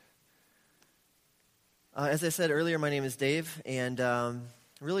As I said earlier, my name is Dave, and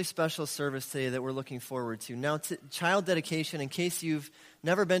really special service today that we're looking forward to. Now, child dedication, in case you've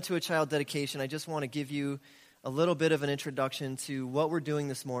never been to a child dedication, I just want to give you a little bit of an introduction to what we're doing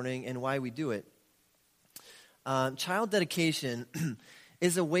this morning and why we do it. Child dedication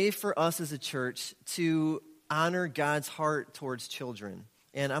is a way for us as a church to honor God's heart towards children,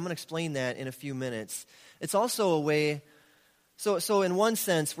 and I'm going to explain that in a few minutes. It's also a way... So in one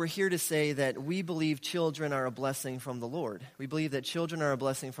sense, we're here to say that we believe children are a blessing from the Lord. We believe that children are a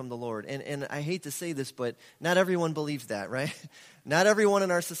blessing from the Lord. And I hate to say this, but not everyone believes that, right? Not everyone in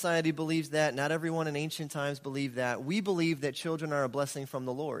our society believes that. Not everyone in ancient times believed that. We believe that children are a blessing from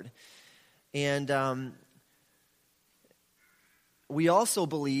the Lord. And we also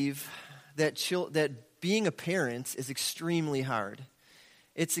believe that being a parent is extremely hard.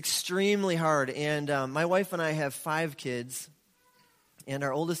 It's extremely hard. And my wife and I have 5 kids. And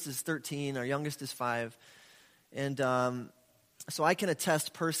our oldest is 13, our youngest is 5. And so I can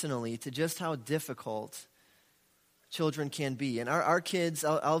attest personally to just how difficult children can be. And our kids,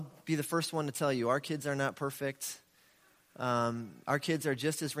 I'll be the first one to tell you, our kids are not perfect. Our kids are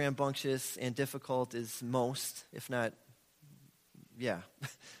just as rambunctious and difficult as most, if not, yeah.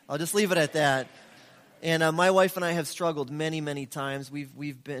 I'll just leave it at that. And my wife and I have struggled many, many times. We've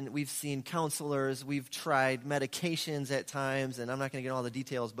seen counselors. We've tried medications at times, and I'm not going to get all the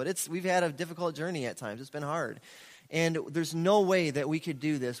details. But we've had a difficult journey at times. It's been hard, and there's no way that we could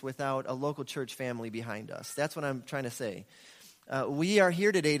do this without a local church family behind us. That's what I'm trying to say. We are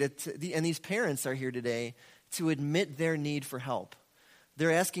here today and these parents are here today to admit their need for help.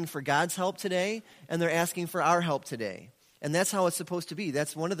 They're asking for God's help today, and they're asking for our help today. And that's how it's supposed to be.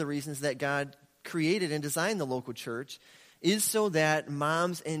 That's one of the reasons that God created and designed the local church, is so that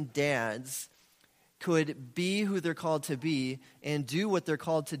moms and dads could be who they're called to be and do what they're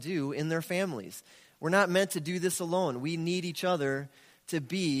called to do in their families. We're not meant to do this alone. We need each other to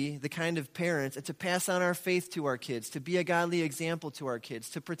be the kind of parents and to pass on our faith to our kids, to be a godly example to our kids,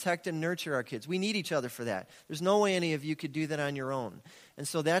 to protect and nurture our kids. We need each other for that. There's no way any of you could do that on your own. And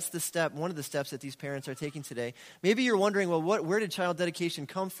so that's one of the steps that these parents are taking today. Maybe you're wondering, well, where did child dedication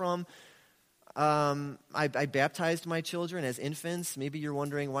come from? I baptized my children as infants. Maybe you're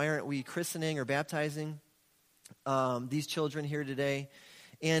wondering, why aren't we christening or baptizing these children here today?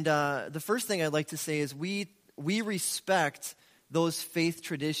 And the first thing I'd like to say is we respect those faith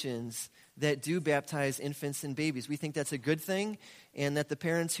traditions that do baptize infants and babies. We think that's a good thing, and that the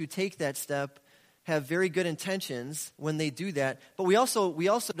parents who take that step have very good intentions when they do that. But we also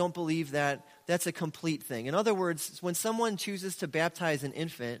don't believe that that's a complete thing. In other words, when someone chooses to baptize an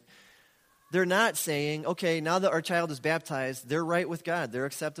infant, they're not saying, okay, now that our child is baptized, they're right with God. They're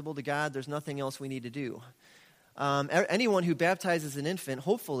acceptable to God. There's nothing else we need to do. Anyone who baptizes an infant,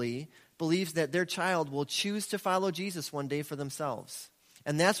 hopefully, believes that their child will choose to follow Jesus one day for themselves.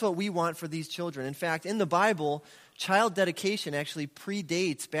 And that's what we want for these children. In fact, in the Bible, child dedication actually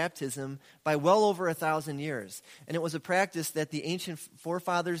predates baptism by well over 1,000 years. And it was a practice that the ancient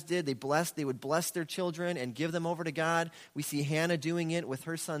forefathers did. They would bless their children and give them over to God. We see Hannah doing it with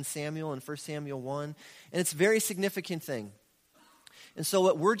her son Samuel in 1 Samuel 1. And it's a very significant thing. And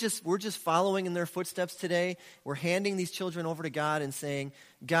so we're just following in their footsteps today. We're handing these children over to God and saying,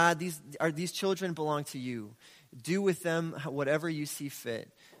 God, these children belong to you. Do with them whatever you see fit.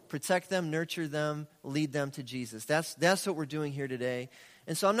 Protect them, nurture them, lead them to Jesus. That's what we're doing here today.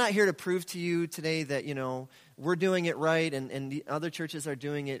 And so I'm not here to prove to you today that, we're doing it right and the other churches are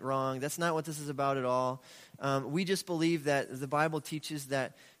doing it wrong. That's not what this is about at all. We just believe that the Bible teaches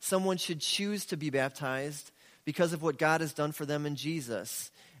that someone should choose to be baptized because of what God has done for them in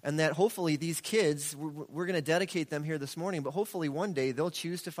Jesus. And that hopefully these kids, we're going to dedicate them here this morning, but hopefully one day they'll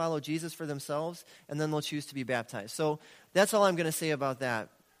choose to follow Jesus for themselves, and then they'll choose to be baptized. So that's all I'm going to say about that.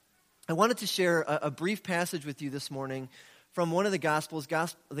 I wanted to share a brief passage with you this morning from one of the Gospels,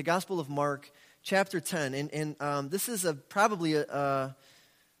 the Gospel of Mark, chapter 10. And this is probably a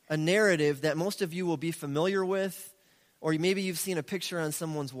narrative that most of you will be familiar with, or maybe you've seen a picture on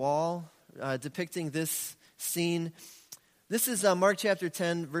someone's wall depicting this scene. This is Mark chapter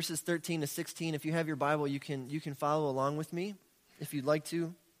 10, verses 13 to 16. If you have your Bible, you can follow along with me if you'd like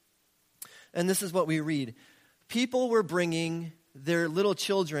to. And this is what we read. People were bringing their little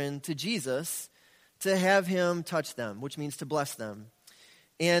children to Jesus to have him touch them, which means to bless them.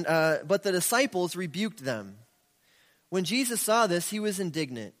 But the disciples rebuked them. When Jesus saw this, he was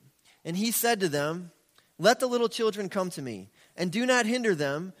indignant. And he said to them, "Let the little children come to me, and do not hinder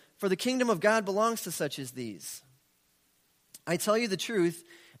them, for the kingdom of God belongs to such as these. I tell you the truth,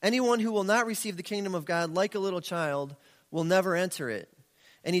 anyone who will not receive the kingdom of God like a little child will never enter it."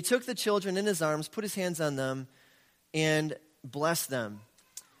 And he took the children in his arms, put his hands on them, and blessed them.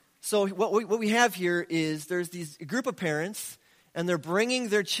 So what we have here is there's these group of parents, and they're bringing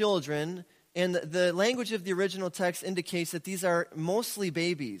their children, and the language of the original text indicates that these are mostly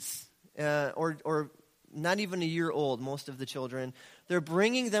babies, or not even a year old, most of the children. They're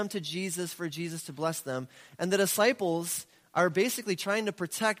bringing them to Jesus for Jesus to bless them. And the disciples are basically trying to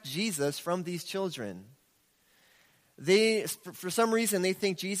protect Jesus from these children. For some reason, they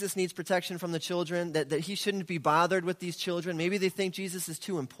think Jesus needs protection from the children, that he shouldn't be bothered with these children. Maybe they think Jesus is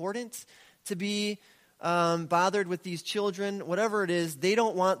too important to be bothered with these children. Whatever it is, they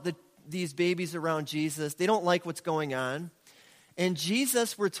don't want these babies around Jesus. They don't like what's going on. And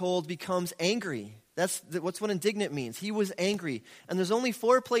Jesus, we're told, becomes angry. That's what indignant means. He was angry. And there's only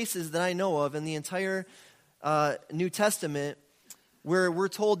 4 places that I know of in the entire New Testament where we're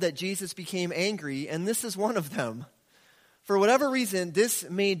told that Jesus became angry, and this is one of them. For whatever reason, this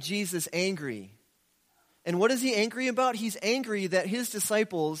made Jesus angry. And what is he angry about? He's angry that his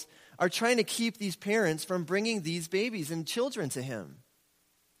disciples are trying to keep these parents from bringing these babies and children to him.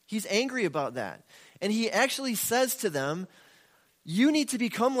 He's angry about that. And he actually says to them, you need to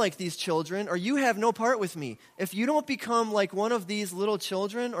become like these children, or you have no part with me. If you don't become like one of these little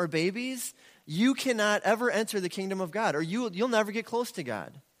children or babies, you cannot ever enter the kingdom of God, or you'll never get close to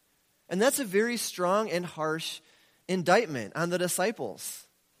God. And that's a very strong and harsh indictment on the disciples.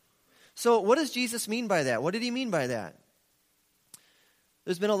 So what does Jesus mean by that? What did he mean by that?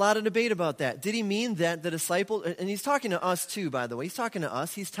 There's been a lot of debate about that. Did he mean that the disciples, and he's talking to us too, by the way. He's talking to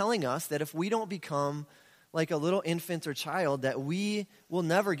us. He's telling us that if we don't become like a little infant or child, that we will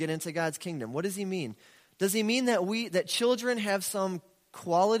never get into God's kingdom. What does he mean? Does he mean that children have some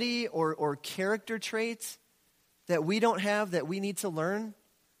quality or character traits that we don't have, that we need to learn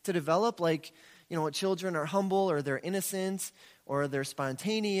to develop? Like, children are humble, or they're innocent, or they're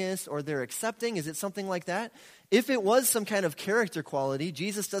spontaneous, or they're accepting. Is it something like that? If it was some kind of character quality,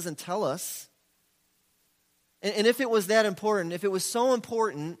 Jesus doesn't tell us. And if it was that important, if it was so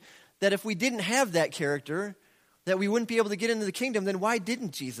important that if we didn't have that character, that we wouldn't be able to get into the kingdom, then why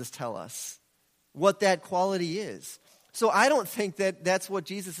didn't Jesus tell us what that quality is? So I don't think that that's what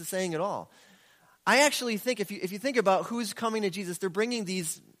Jesus is saying at all. I actually think if you think about who's coming to Jesus, they're bringing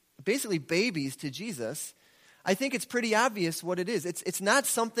these basically babies to Jesus. I think it's pretty obvious what it is. It's not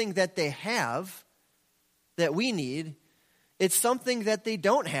something that they have that we need. It's something that they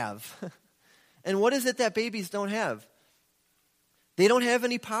don't have. And what is it that babies don't have? They don't have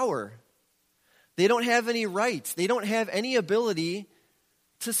any power. They don't have any rights. They don't have any ability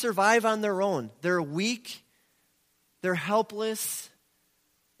to survive on their own. They're weak, they're helpless,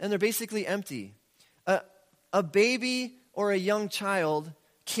 and they're basically empty. A baby or a young child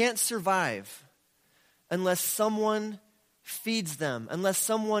can't survive unless someone feeds them, unless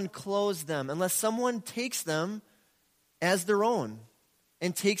someone clothes them, unless someone takes them as their own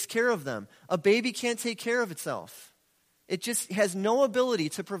and takes care of them. A baby can't take care of itself. It just has no ability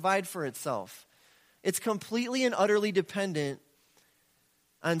to provide for itself. It's completely and utterly dependent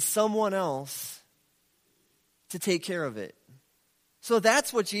on someone else to take care of it. So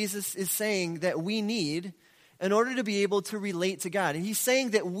that's what Jesus is saying that we need in order to be able to relate to God. And he's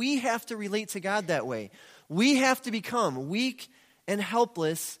saying that we have to relate to God that way. We have to become weak and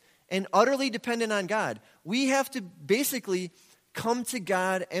helpless and utterly dependent on God. We have to basically come to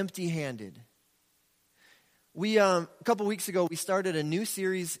God empty-handed. We, a couple weeks ago, we started a new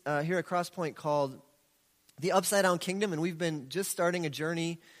series here at Crosspoint called The Upside Down Kingdom, and we've been just starting a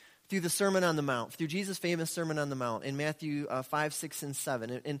journey through the Sermon on the Mount, through Jesus' famous Sermon on the Mount in Matthew 5, 6, and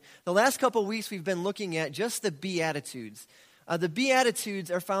 7. And the last couple of weeks, we've been looking at just the Beatitudes. The Beatitudes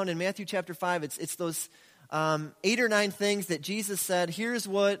are found in Matthew chapter 5. It's those 8 or 9 things that Jesus said, here's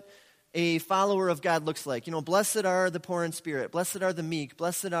what a follower of God looks like. Blessed are the poor in spirit. Blessed are the meek.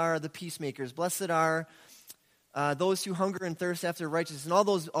 Blessed are the peacemakers. Blessed are those who hunger and thirst after righteousness. And all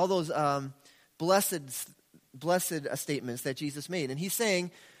those blessed statements that Jesus made. And he's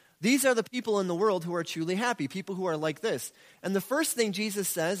saying, these are the people in the world who are truly happy, people who are like this. And the first thing Jesus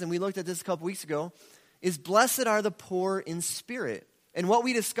says, and we looked at this a couple weeks ago, is blessed are the poor in spirit. And what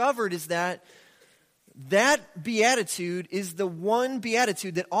we discovered is that beatitude is the one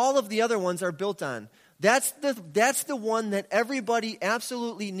beatitude that all of the other ones are built on. That's the one that everybody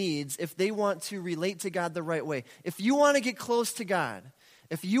absolutely needs if they want to relate to God the right way. If you want to get close to God,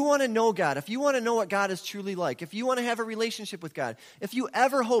 if you want to know God, if you want to know what God is truly like, if you want to have a relationship with God, if you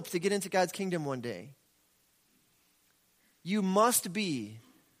ever hope to get into God's kingdom one day, you must be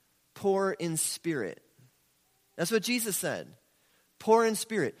poor in spirit. That's what Jesus said. Poor in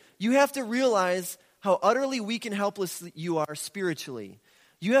spirit. You have to realize how utterly weak and helpless you are spiritually.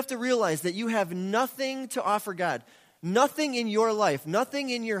 You have to realize that you have nothing to offer God. Nothing in your life, nothing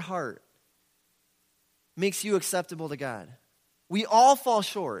in your heart makes you acceptable to God. We all fall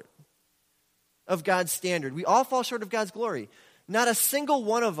short of God's standard. We all fall short of God's glory. Not a single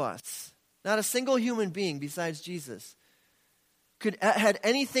one of us, not a single human being besides Jesus had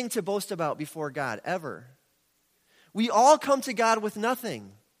anything to boast about before God, ever. We all come to God with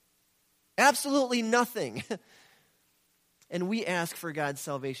nothing. Absolutely nothing. And we ask for God's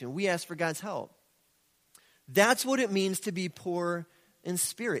salvation. We ask for God's help. That's what it means to be poor in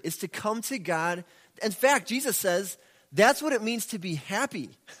spirit, is to come to God. In fact, Jesus says that's what it means to be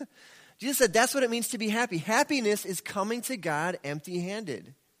happy. Jesus said that's what it means to be happy. Happiness is coming to God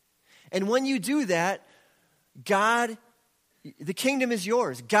empty-handed. And when you do that, God, the kingdom is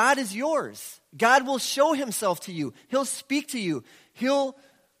yours. God is yours. God will show himself to you. He'll speak to you. He'll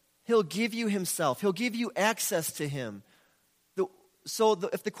give you himself. He'll give you access to him.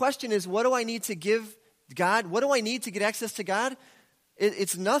 If the question is, what do I need to give God? What do I need to get access to God?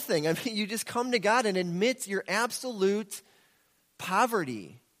 It's nothing. I mean, you just come to God and admit your absolute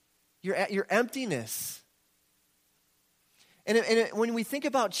poverty, your emptiness. And when we think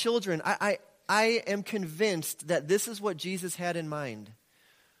about children, I am convinced that this is what Jesus had in mind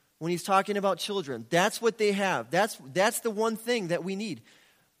when he's talking about children. That's what they have. That's the one thing that we need.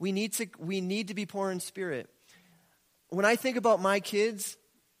 We need to be poor in spirit. When I think about my kids,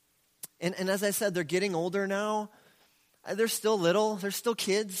 and as I said, they're getting older now. They're still little. They're still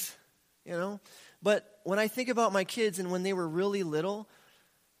kids, you know. But when I think about my kids and when they were really little,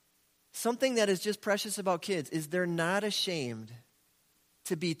 something that is just precious about kids is they're not ashamed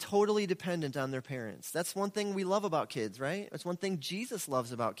to be totally dependent on their parents. That's one thing we love about kids, right? That's one thing Jesus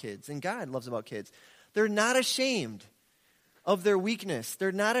loves about kids and God loves about kids. They're not ashamed of their weakness.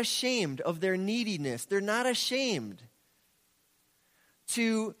 They're not ashamed of their neediness. They're not ashamed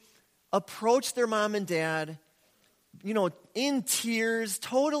to approach their mom and dad, you know, in tears,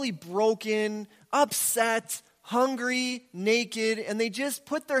 totally broken, upset, hungry, naked, and they just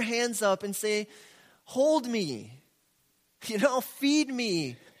put their hands up and say, hold me, you know, feed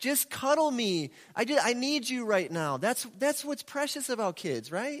me, just cuddle me. I need you right now. That's what's precious about kids,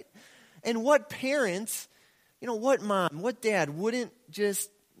 right? And what parents, you know, what mom, what dad wouldn't just,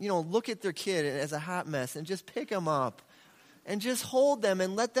 you know, look at their kid as a hot mess and just pick them up and just hold them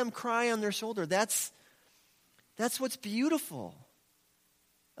and let them cry on their shoulder. That's what's beautiful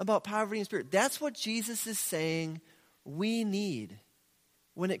about poverty in spirit. That's what Jesus is saying we need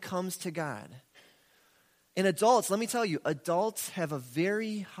when it comes to God. And adults, let me tell you, adults have a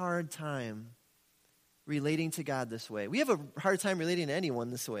very hard time relating to God this way. We have a hard time relating to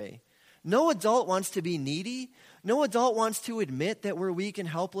anyone this way. No adult wants to be needy. No adult wants to admit that we're weak and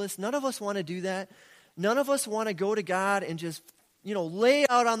helpless. None of us want to do that. None of us want to go to God and just, you know, lay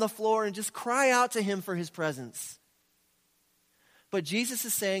out on the floor and just cry out to him for his presence. But Jesus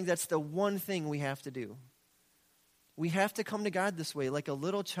is saying that's the one thing we have to do. We have to come to God this way, like a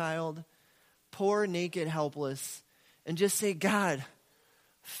little child, poor, naked, helpless, and just say, God,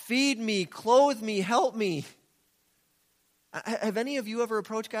 feed me, clothe me, help me. Have any of you ever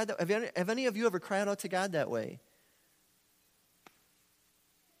approached God that way? Have any of you ever cried out to God that way?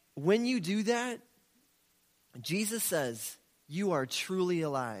 When you do that, Jesus says, you are truly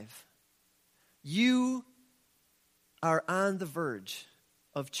alive. You are on the verge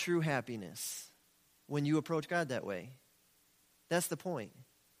of true happiness when you approach God that way. That's the point.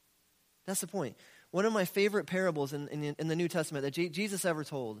 That's the point. One of my favorite parables in the New Testament that Jesus ever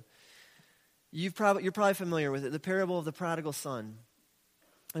told, you're probably familiar with it, the parable of the prodigal son.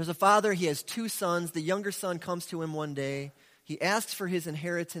 There's a father, he has two sons. The younger son comes to him one day. He asks for his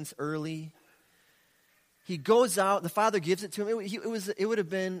inheritance early. He goes out, the father gives it to him. It would have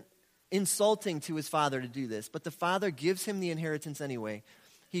been insulting to his father to do this, but the father gives him the inheritance anyway.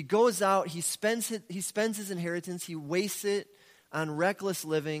 He goes out, he spends his inheritance, he wastes it on reckless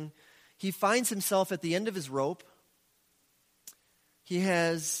living. He finds himself at the end of his rope. He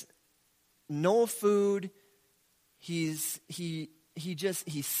has no food. He stinks.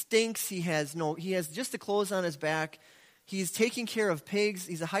 He has just the clothes on his back. He's taking care of pigs.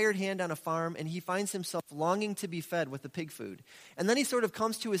 He's a hired hand on a farm, and he finds himself longing to be fed with the pig food. And then he sort of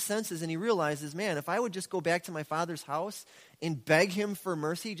comes to his senses, and he realizes, man, if I would just go back to my father's house and beg him for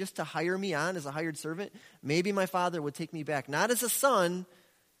mercy just to hire me on as a hired servant, maybe my father would take me back. Not as a son,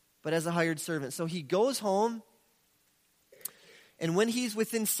 but as a hired servant. So he goes home, and when he's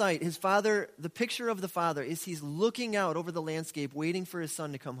within sight, his father, the picture of the father is he's looking out over the landscape, waiting for his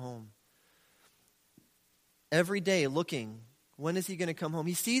son to come home. Every day looking, when is he going to come home?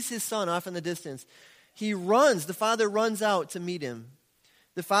 He sees his son off in the distance. He runs, the father runs out to meet him.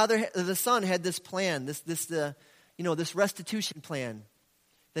 The son had this plan, this restitution plan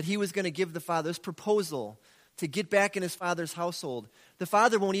that he was going to give the father, this proposal to get back in his father's household. The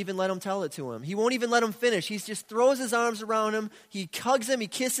father won't even let him tell it to him. He won't even let him finish. He just throws his arms around him. He hugs him. He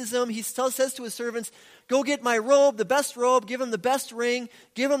kisses him. He says to his servants, go get my robe, the best robe. Give him the best ring.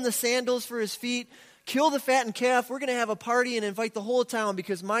 Give him the sandals for his feet. Kill the fattened calf. We're going to have a party and invite the whole town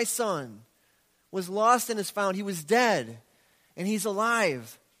because my son was lost and is found. He was dead and he's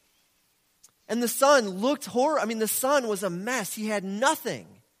alive. And the son the son was a mess. He had nothing.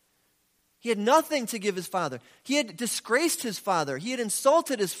 He had nothing to give his father. He had disgraced his father. He had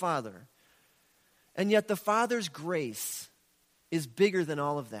insulted his father. And yet the father's grace is bigger than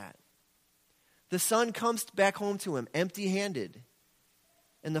all of that. The son comes back home to him empty-handed,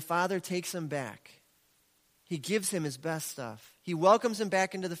 and the father takes him back. He gives him his best stuff. He welcomes him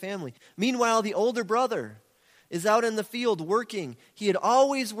back into the family. Meanwhile, the older brother is out in the field working. He had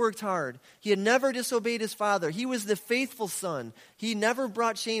always worked hard. He had never disobeyed his father. He was the faithful son. He never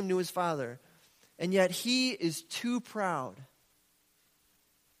brought shame to his father. And yet he is too proud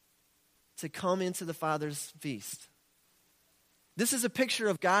to come into the father's feast. This is a picture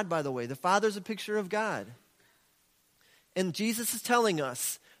of God, by the way. The father's a picture of God. And Jesus is telling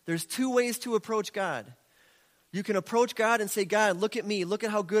us there's two ways to approach God. You can approach God and say, God, look at me. Look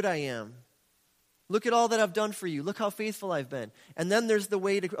at how good I am. Look at all that I've done for you. Look how faithful I've been. And then there's the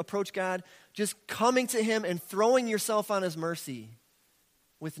way to approach God, just coming to him and throwing yourself on his mercy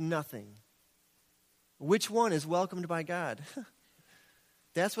with nothing. Which one is welcomed by God?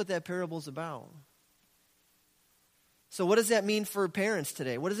 That's what that parable's about. So what does that mean for parents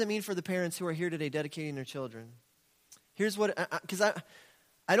today? What does it mean for the parents who are here today dedicating their children? Here's what, because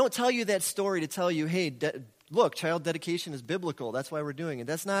I don't tell you that story to tell you, hey, look, child dedication is biblical. That's why we're doing it.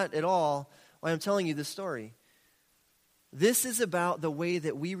 That's not at all why I'm telling you this story. This is about the way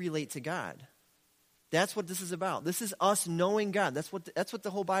that we relate to God. That's what this is about. This is us knowing God. That's what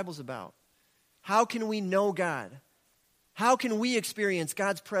the whole Bible's about. How can we know God? How can we experience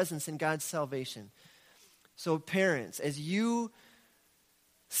God's presence and God's salvation? So parents, as you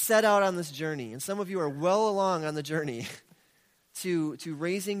set out on this journey, and some of you are well along on the journey to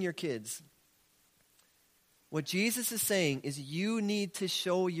raising your kids, what Jesus is saying is you need to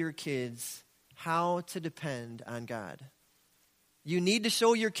show your kids how to depend on God. You need to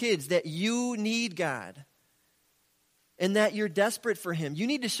show your kids that you need God and that you're desperate for him. You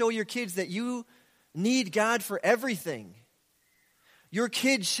need to show your kids that you need God for everything. Your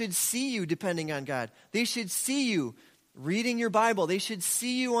kids should see you depending on God. They should see you reading your Bible. They should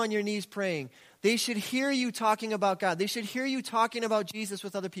see you on your knees praying. They should hear you talking about God. They should hear you talking about Jesus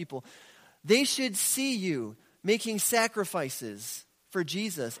with other people. They should see you making sacrifices for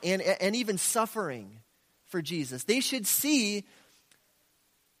Jesus and even suffering for Jesus. They should see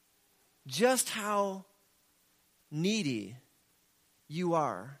just how needy you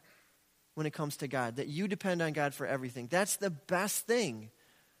are when it comes to God, that you depend on God for everything. That's the best thing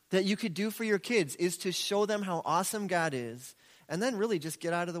that you could do for your kids, is to show them how awesome God is, and then really just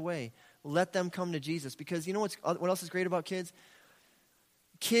get out of the way. Let them come to Jesus. Because you know what else is great about kids?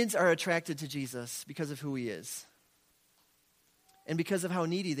 Kids are attracted to Jesus because of who he is and because of how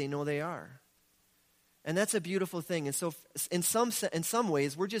needy they know they are. And that's a beautiful thing. And so in some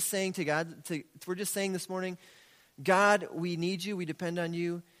ways, we're just saying to God, we're just saying this morning, God, we need you, we depend on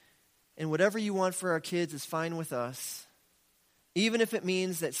you, and whatever you want for our kids is fine with us. Even if it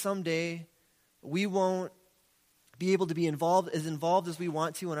means that someday we won't be able to be involved as we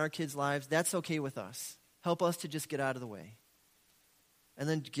want to in our kids' lives, that's okay with us. Help us to just get out of the way. And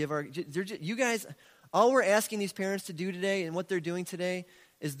then you guys, all we're asking these parents to do today and what they're doing today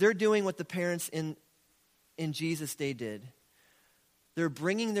is they're doing what the parents in Jesus' day did. They're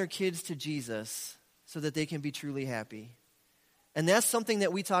bringing their kids to Jesus so that they can be truly happy. And that's something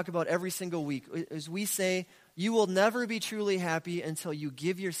that we talk about every single week, is we say, you will never be truly happy until you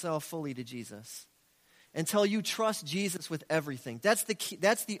give yourself fully to Jesus. Until you trust Jesus with everything. That's the key.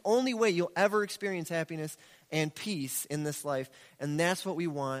 That's the only way you'll ever experience happiness and peace in this life. And that's what we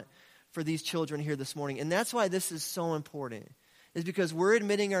want for these children here this morning. And that's why this is so important, is because we're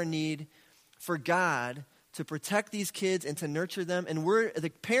admitting our need for God to protect these kids and to nurture them. And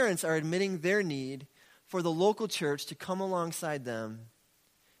the parents are admitting their need for the local church to come alongside them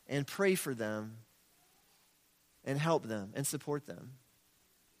and pray for them and help them and support them.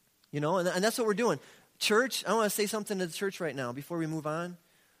 You know, and that's what we're doing. Church, I want to say something to the church right now before we move on.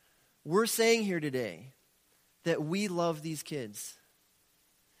 We're saying here today that we love these kids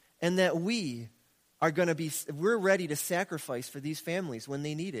and that we're ready to sacrifice for these families when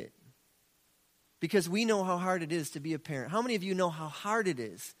they need it. because we know how hard it is to be a parent. How many of you know how hard it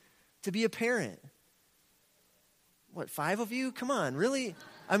is to be a parent? What, 5 of you? Come on, really?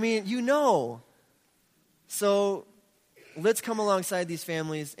 I mean, you know. So let's come alongside these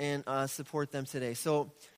families and support them today. So